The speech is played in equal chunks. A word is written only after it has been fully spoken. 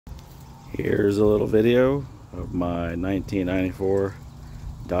Here's a little video of my 1994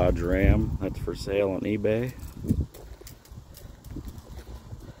 Dodge Ram that's for sale on eBay.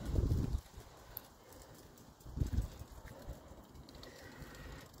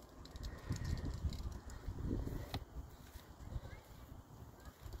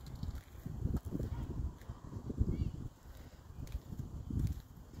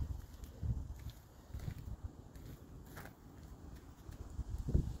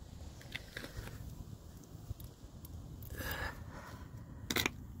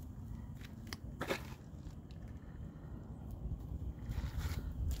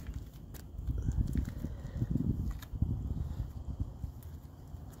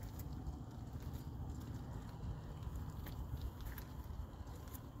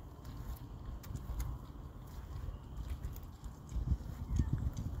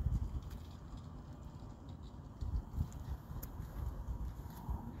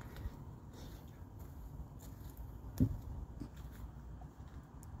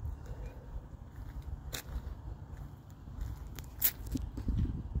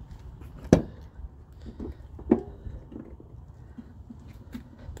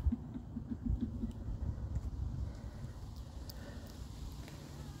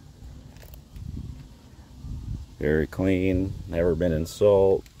 Very clean, never been in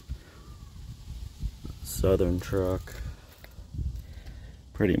salt. Southern truck.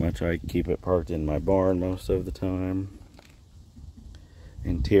 Pretty much I keep it parked in my barn most of the time.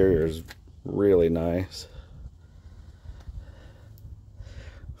 Interior is really nice.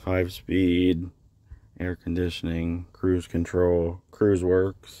 5-speed, air conditioning, cruise control, cruise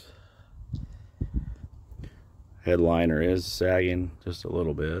works. Headliner is sagging just a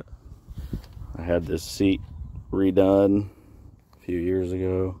little bit. I had this seat redone a few years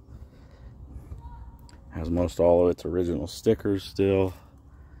ago. Has most all of its original stickers still.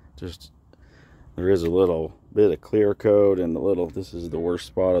 Just there is a little bit of clear coat and this is the worst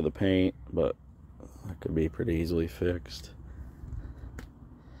spot of the paint, but that could be pretty easily fixed.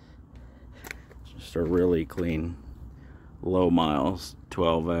 Just a really clean, low miles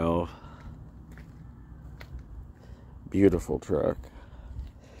 12 valve. Beautiful truck.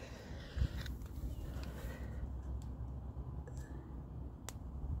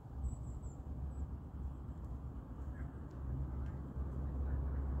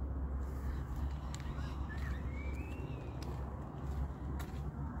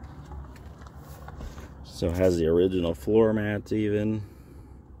 So it has the original floor mats even.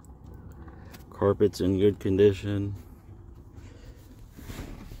 Carpet's in good condition.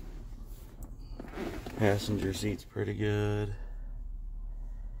 Passenger seat's pretty good.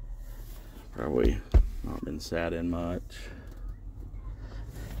 Probably not been sat in much.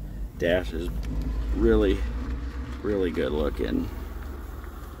 Dash is really good looking.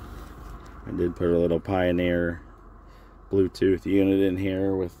 I did put a little Pioneer Bluetooth unit in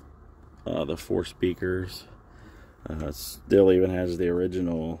here with the 4 speakers. It still even has the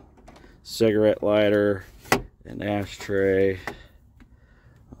original cigarette lighter, an ashtray, a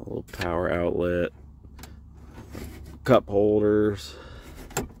little power outlet, cup holders.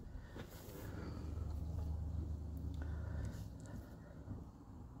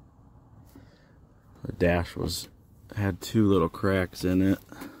 The dash had 2 little cracks in it.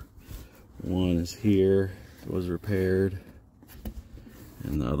 One is here, it was repaired,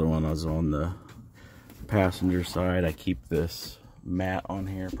 and the other one was on the passenger side. I keep this mat on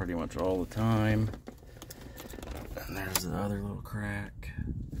here pretty much all the time. And there's the other little crack.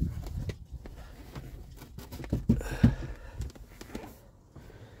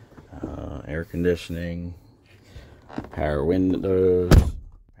 Air conditioning, power windows,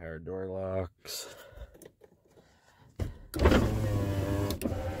 power door locks.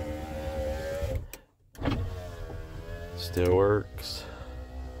 Still works.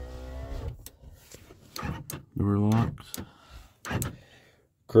 Door locks.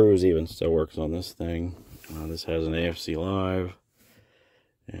 Cruise even still works on this thing. This has an AFC Live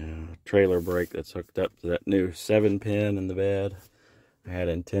and a trailer brake that's hooked up to that new 7-pin in the bed. I had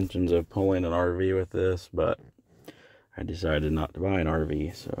intentions of pulling an RV with this, but I decided not to buy an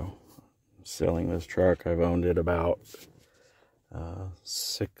RV, so I'm selling this truck. I've owned it about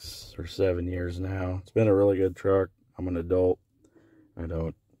 6 or 7 years now. It's been a really good truck. I'm an adult. I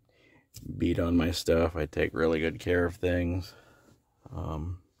don't beat on my stuff. I take really good care of things.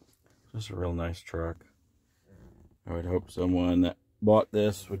 Just a real nice truck. I would hope someone that bought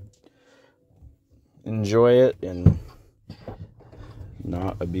this would enjoy it and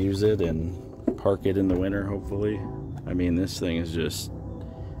not abuse it and park it in the winter, hopefully. I mean, this thing is just,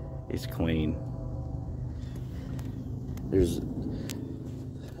 it's clean. There's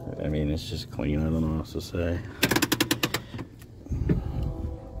I mean, it's just clean. I don't know what else to say.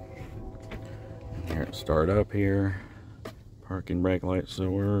 Here, start up here. Parking brake light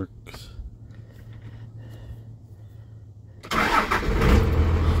still works.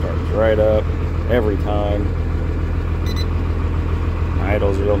 Starts right up every time.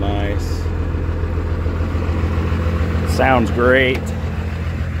 Idle's real nice. Sounds great.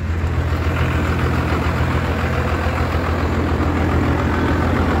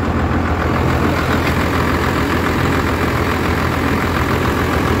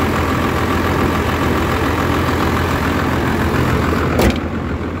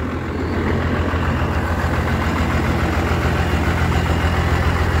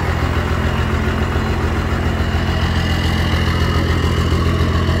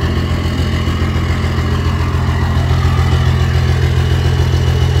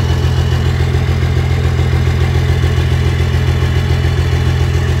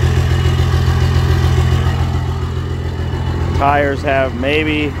 Tires have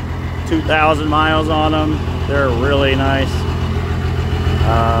maybe 2,000 miles on them. They're really nice.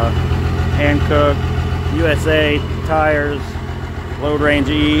 Hankook USA tires, Load Range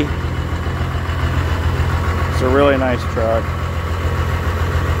E. It's a really nice truck.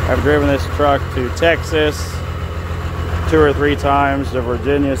 I've driven this truck to Texas 2 or 3 times, to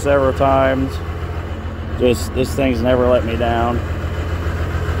Virginia several times. Just, this thing's never let me down.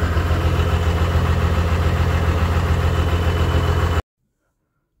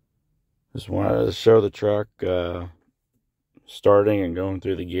 Just wanted to show the truck starting and going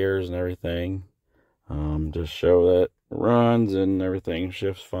through the gears and everything. Just show that it runs and everything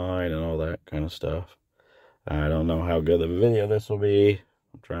shifts fine and all that kind of stuff. I don't know how good of a video this will be.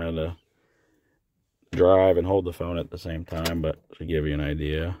 I'm trying to drive and hold the phone at the same time, but to give you an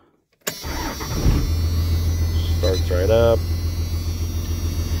idea. Starts right up.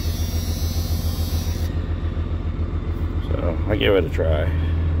 So I give it a try.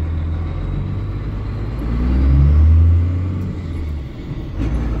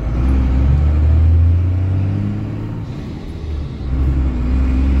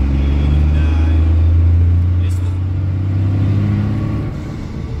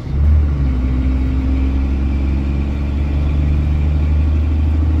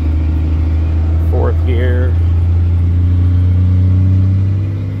 Gear.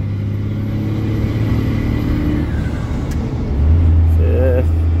 Fifth.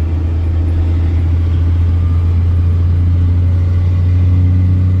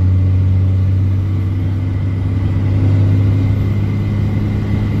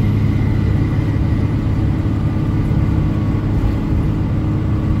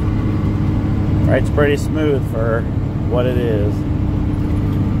 Ride's pretty smooth for what it is.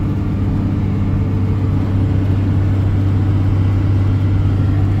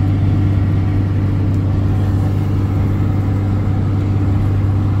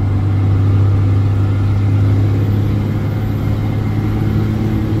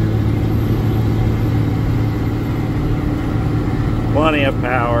 Plenty of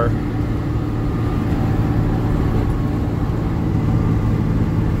power.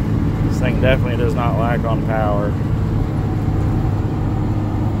 This thing definitely does not lack on power.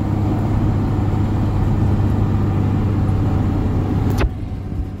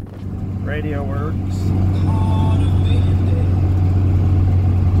 Radio works.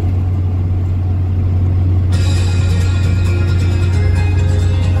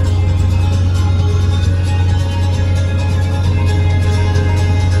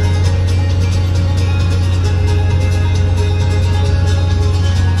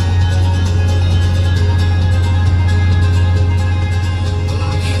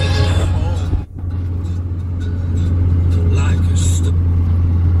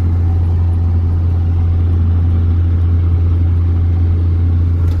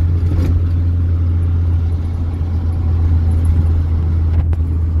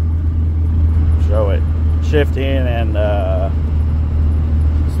 Shifting and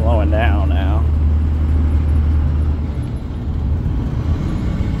slowing down now.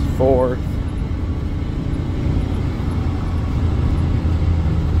 It's fourth.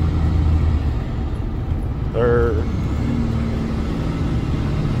 Third.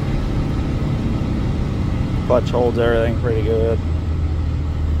 Clutch holds everything pretty good.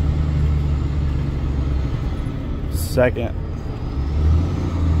 Second.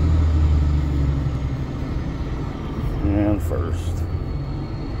 And first.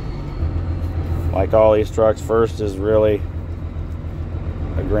 Like all these trucks, first is really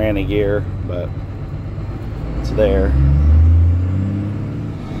a granny gear, but it's there.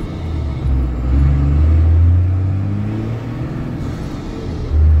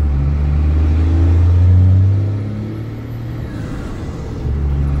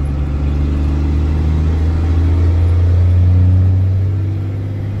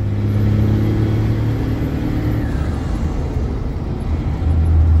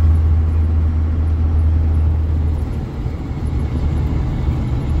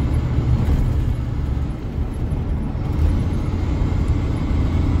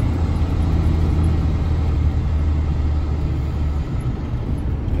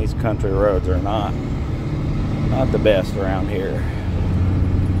 these country roads are not the best around here.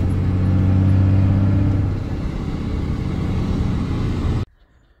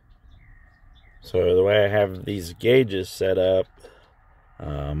 So the way I have these gauges set up,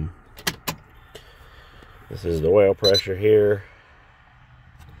 this is the oil pressure here,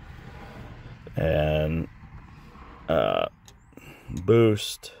 and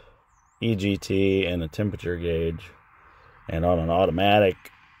boost, EGT, and a temperature gauge. And on an automatic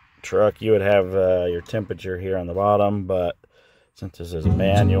truck, you would have your temperature here on the bottom, but since this is a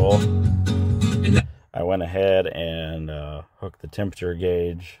manual, I went ahead and hooked the temperature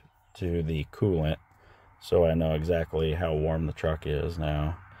gauge to the coolant, so I know exactly how warm the truck is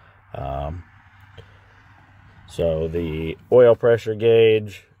now. So the oil pressure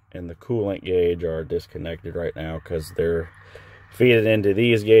gauge and the coolant gauge are disconnected right now because they're feeded into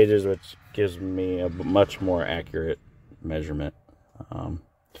these gauges, which gives me a much more accurate measurement.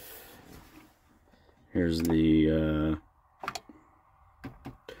 Here's the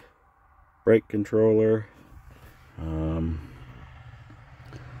brake controller. I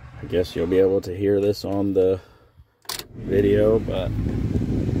guess you'll be able to hear this on the video, but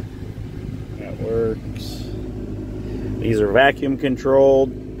that works. These are vacuum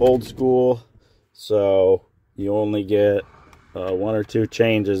controlled, old school, so you only get 1 or 2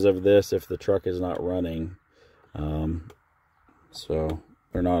 changes of this if the truck is not running. So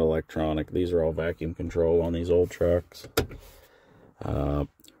they're not electronic. These are all vacuum controlled on these old trucks.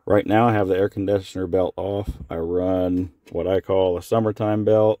 Right now I have the air conditioner belt off. I run what I call a summertime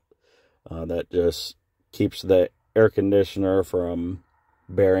belt. That just keeps the air conditioner from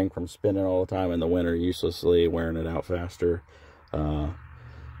bearing from spinning all the time in the winter, uselessly wearing it out faster.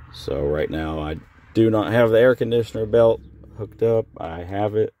 So right now I do not have the air conditioner belt hooked up. I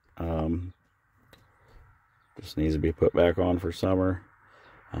have it. Just needs to be put back on for summer.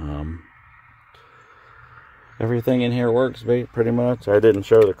 Everything in here works pretty much. I didn't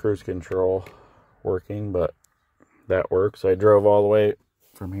show the cruise control working, but that works. I drove all the way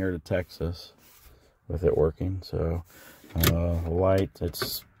from here to Texas with it working. So the light,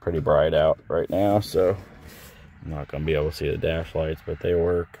 it's pretty bright out right now, so I'm not going to be able to see the dash lights, but they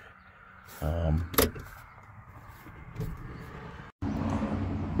work. I'm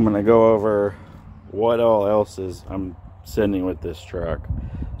going to go over what all else is I'm sending with this truck.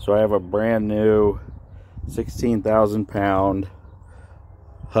 So I have a brand new 16,000 pound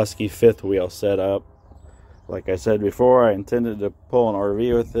Husky fifth wheel set up. Like I said before, I intended to pull an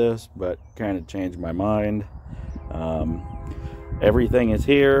RV with this, but kind of changed my mind. Everything is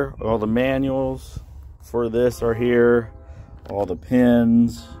here. All the manuals for this are here. All the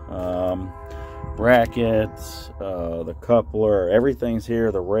pins, brackets, the coupler, everything's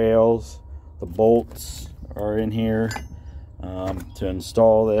here. The rails, the bolts are in here to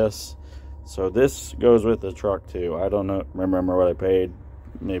install this. So this goes with the truck too. I don't know, remember what I paid,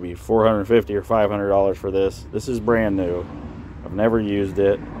 maybe $450 or $500 for this. This is brand new. I've never used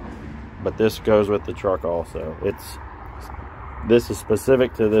it, but this goes with the truck also. This is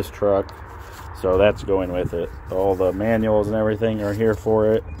specific to this truck, so that's going with it. All the manuals and everything are here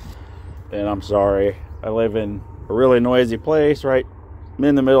for it. And I'm sorry, I live in a really noisy place, right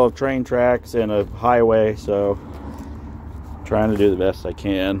in the middle of train tracks and a highway, so I'm trying to do the best I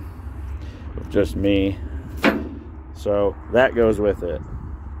can with just me. So that goes with it.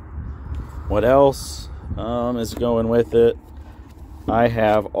 What else is going with it? I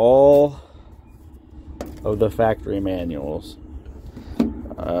have all of the factory manuals,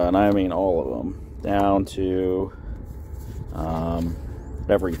 and I mean all of them, down to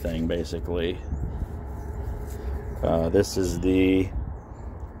everything basically. This is the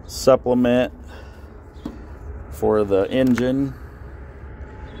supplement for the engine.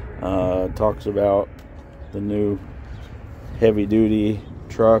 Talks about the new heavy duty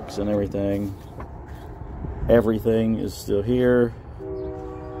trucks and everything. Everything is still here.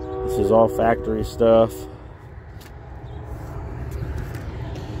 This is all factory stuff.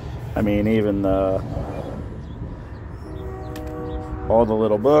 I mean, even all the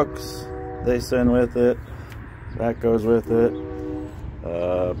little books they send with it, that goes with it.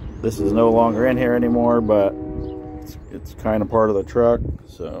 This is no longer in here anymore, but it's kind of part of the truck.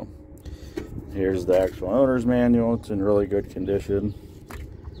 So here's the actual owner's manual. It's in really good condition,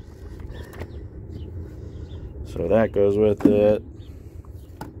 so that goes with it.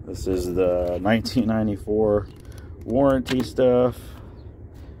 This is the 1994 warranty stuff.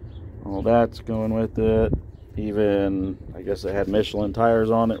 All that's going with it. Even, I guess it had Michelin tires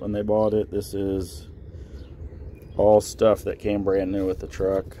on it when they bought it. This is all stuff that came brand new with the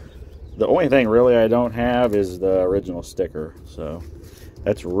truck. The only thing really I don't have is the original sticker. So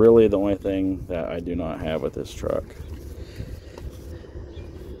That's really the only thing that I do not have with this truck.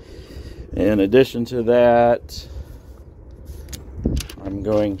 In addition to that, I'm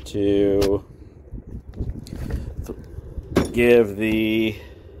going to give the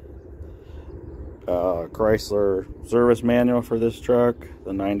Chrysler service manual for this truck,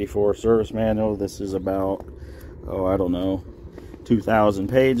 the 94 service manual. This is about, I don't know, 2,000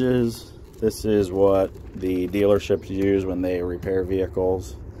 pages. This is what the dealerships use when they repair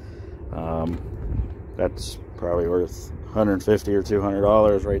vehicles. That's probably worth $150 or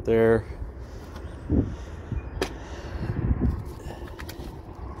 $200 right there.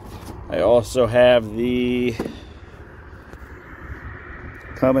 I also have the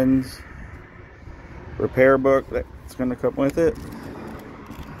Cummins repair book that's going to come with it.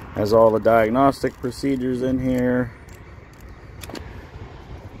 Has all the diagnostic procedures in here.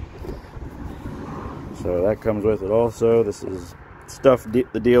 So that comes with it also. This is stuff the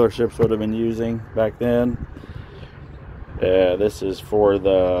dealerships would have been using back then. This is for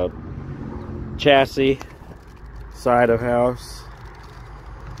the chassis side of house.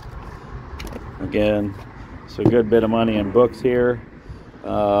 Again, it's a good bit of money in books here.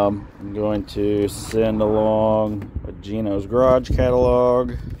 I'm going to send along a Gino's Garage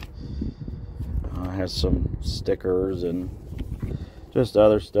catalog. It has some stickers and just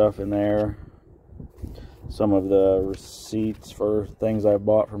other stuff in there. Some of the receipts for things I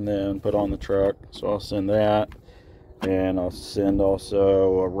bought from them put on the truck, so I'll send that. And I'll send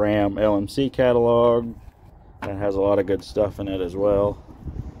also a Ram LMC catalog that has a lot of good stuff in it as well.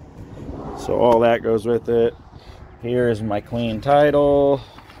 So all that goes with it. Here is my clean title.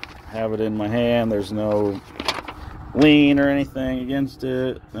 Have it in my hand. There's no lien or anything against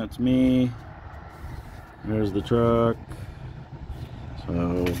it. That's me. There's the truck.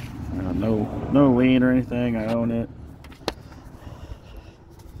 So no lien or anything. I own it.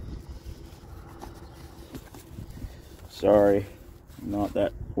 Sorry, not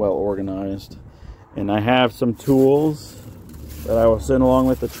that well organized. And I have some tools that I will send along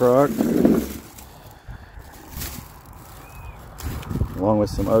with the truck, along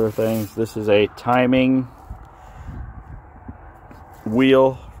with some other things. This is a timing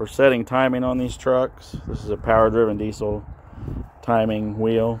wheel for setting timing on these trucks. This is a power driven diesel timing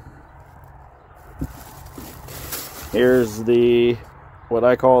wheel. Here's the what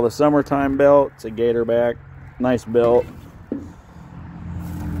I call the summertime belt. It's a gator back, nice belt.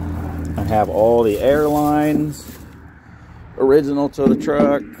 I have all the air lines original to the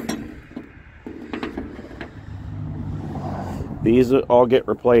truck. These all get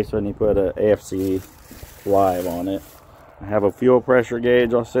replaced when you put a AFC Live on it. I have a fuel pressure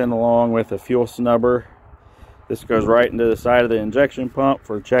gauge I'll send along with a fuel snubber. This goes right into the side of the injection pump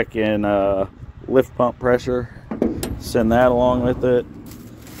for checking lift pump pressure. Send that along with it.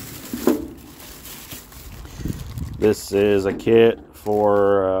 This is a kit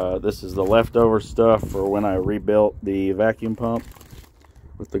for, this is the leftover stuff for when I rebuilt the vacuum pump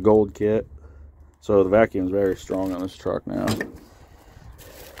with the gold kit. So the vacuum is very strong on this truck now.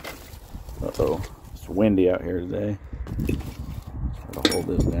 Uh-oh, it's windy out here today. Try to hold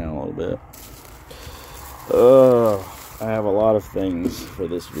this down a little bit. I have a lot of things for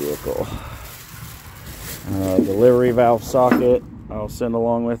this vehicle. Delivery valve socket I'll send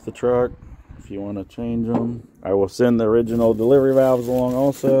along with the truck if you want to change them. I will send the original delivery valves along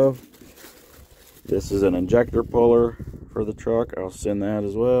also. This is an injector puller for the truck. I'll send that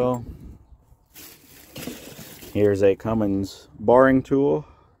as well. Here's a Cummins barring tool.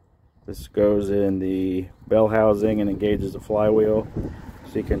 This goes in the bell housing and engages the flywheel,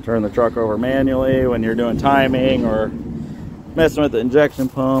 so you can turn the truck over manually when you're doing timing or messing with the injection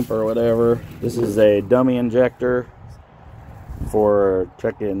pump or whatever. This is a dummy injector for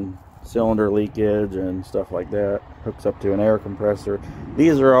checking cylinder leakage and stuff like that. Hooks up to an air compressor.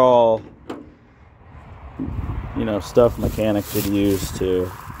 These are all, you know, stuff mechanics would use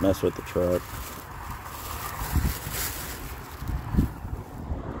to mess with the truck.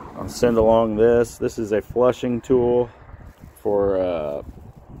 I'll send along this. This is a flushing tool for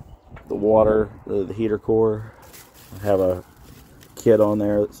the water, the heater core. I have a kit on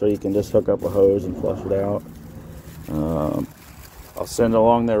there so you can just hook up a hose and flush it out. I'll send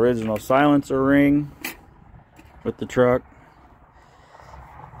along the original silencer ring with the truck.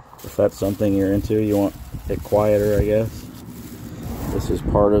 If that's something you're into, you want it quieter, I guess. This is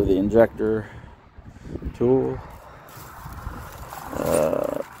part of the injector tool.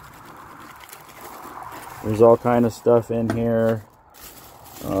 There's all kind of stuff in here.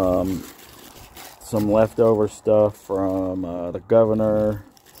 Some leftover stuff from the Governor,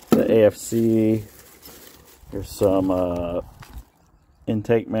 the AFC. There's some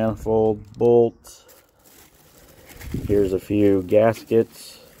intake manifold bolts. Here's a few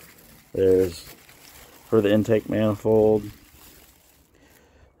gaskets. There's for the intake manifold.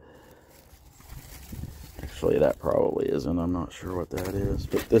 Actually, that probably isn't. I'm not sure what that is,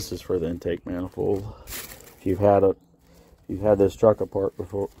 but this is for the intake manifold. If you've had this truck apart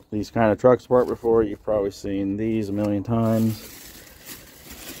before, these kind of trucks apart before, you've probably seen these a million times.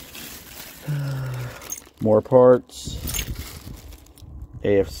 More parts.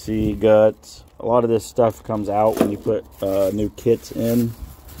 AFC guts. A lot of this stuff comes out when you put new kits in,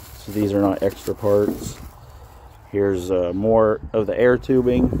 so these are not extra parts. Here's more of the air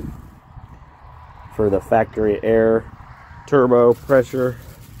tubing for the factory air turbo pressure,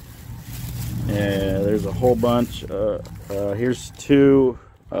 and there's a whole bunch. Here's two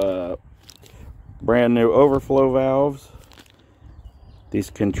brand new overflow valves.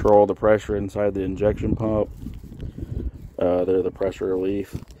 These control the pressure inside the injection pump. They're the pressure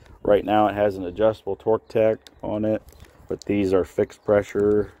relief. Right now it has an adjustable torque tech on it, but these are fixed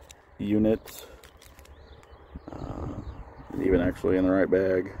pressure units. Even actually in the right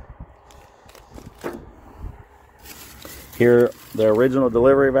bag. Here, the original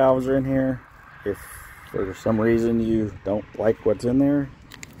delivery valves are in here. If for some reason you don't like what's in there,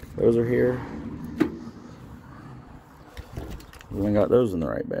 those are here. We got those in the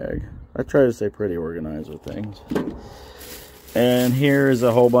right bag. I try to stay pretty organized with things. And here's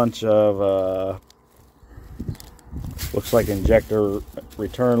a whole bunch of looks like injector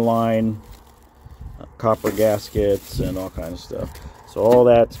return line, copper gaskets, and all kinds of stuff. So all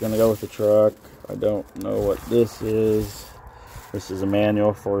that's going to go with the truck. I don't know what this is. This is a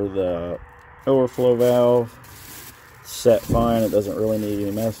manual for the overflow valve. It's set fine. It doesn't really need to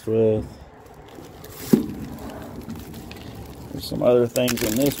be messed with. There's some other things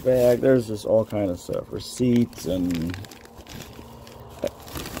in this bag. There's just all kind of stuff. Receipts and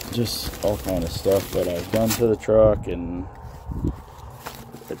just all kind of stuff that I've done to the truck, and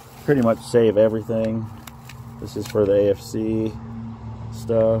it pretty much save everything. This is for the AFC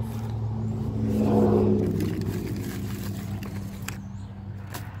stuff.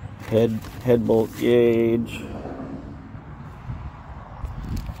 Head bolt gauge.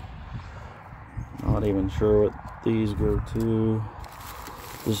 Not even sure what these go to.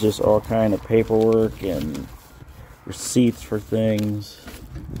 There's just all kind of paperwork and receipts for things.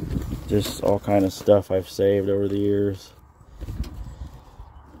 Just all kind of stuff I've saved over the years.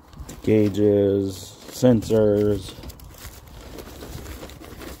 Gauges, sensors.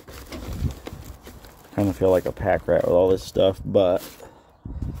 Kind of feel like a pack rat with all this stuff, but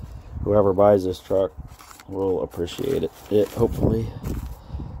whoever buys this truck will appreciate it hopefully.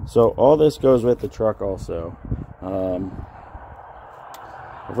 So all this goes with the truck also. I've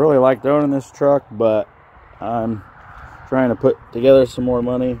really liked owning this truck, but I'm trying to put together some more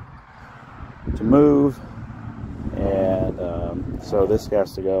money to move, and so this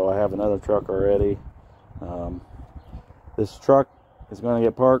has to go. I have another truck already. This truck is going to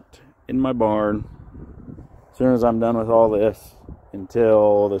get parked in my barn as soon as I'm done with all this,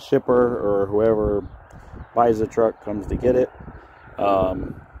 until the shipper or whoever buys the truck comes to get it.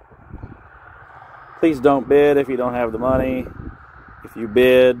 Please don't bid if you don't have the money. If you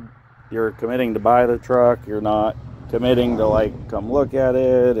bid, you're committing to buy the truck. You're not committing to like come look at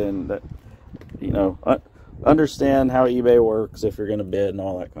it, and you know, understand how eBay works if you're going to bid and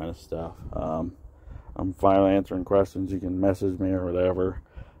all that kind of stuff. I'm finally answering questions. You can message me or whatever.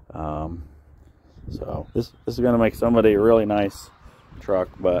 So this is going to make somebody a really nice truck,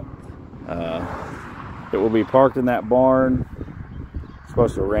 but it will be parked in that barn. It's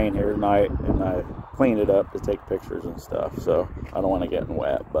supposed to rain here tonight, and I cleaned it up to take pictures and stuff, so I don't want to get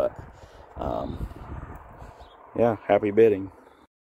wet. But yeah, happy bidding.